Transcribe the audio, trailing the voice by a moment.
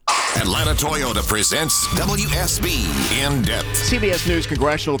Atlanta Toyota presents WSB In Depth. CBS News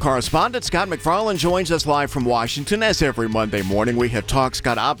Congressional Correspondent Scott MacFarlane joins us live from Washington. As every Monday morning, we have talked,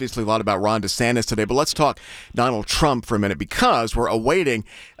 Scott, obviously a lot about Ron DeSantis today, but let's talk Donald Trump for a minute because we're awaiting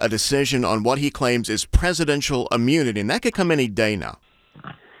a decision on what he claims is presidential immunity, and that could come any day now.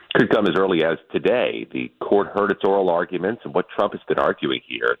 Could come as early as today. The court heard its oral arguments, and what Trump has been arguing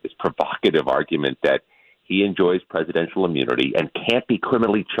here, this provocative argument that he enjoys presidential immunity and can't be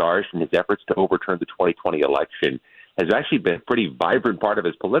criminally charged in his efforts to overturn the 2020 election, has actually been a pretty vibrant part of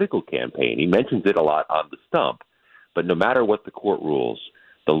his political campaign. He mentions it a lot on the stump. But no matter what the court rules,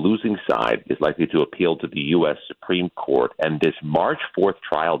 the losing side is likely to appeal to the U.S. Supreme Court. And this March 4th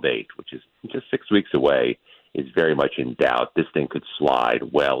trial date, which is just 6 weeks away, is very much in doubt. This thing could slide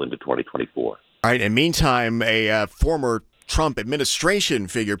well into 2024. All right. And meantime, a former Trump administration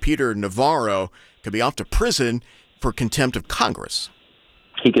figure, Peter Navarro, could be off to prison for contempt of Congress.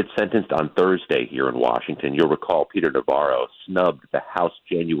 He gets sentenced on Thursday here in Washington. You'll recall Peter Navarro snubbed the House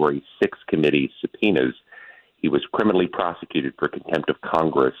January 6 committee subpoenas. He was criminally prosecuted for contempt of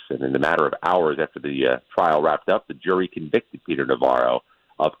Congress, and in a matter of hours after the trial wrapped up, the jury convicted Peter Navarro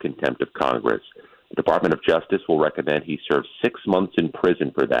of contempt of Congress. The Department of Justice will recommend he serve 6 months in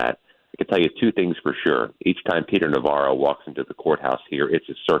prison for that. I can tell you two things for sure. Each time Peter Navarro walks into the courthouse here, it's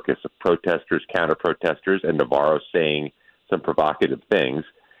a circus of protesters, counter-protesters, and Navarro saying some provocative things.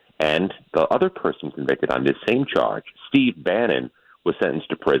 And the other person convicted on this same charge, Steve Bannon, was sentenced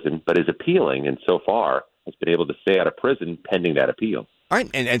to prison, but is appealing, and so far has been able to stay out of prison pending that appeal. All right,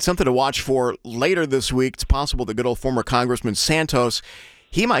 and something to watch for later this week. It's possible the good old former Congressman Santos,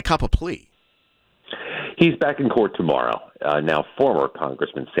 he might cop a plea. He's back in court tomorrow. Now, former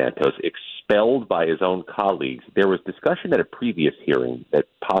Congressman Santos, expelled by his own colleagues. There was discussion at a previous hearing that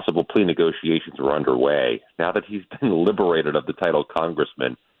possible plea negotiations were underway. Now that he's been liberated of the title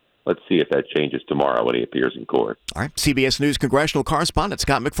congressman, let's see if that changes tomorrow when he appears in court. All right, CBS News Congressional Correspondent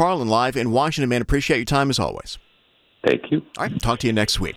Scott MacFarlane live in Washington. Man, appreciate your time as always. Thank you. All right, talk to you next week.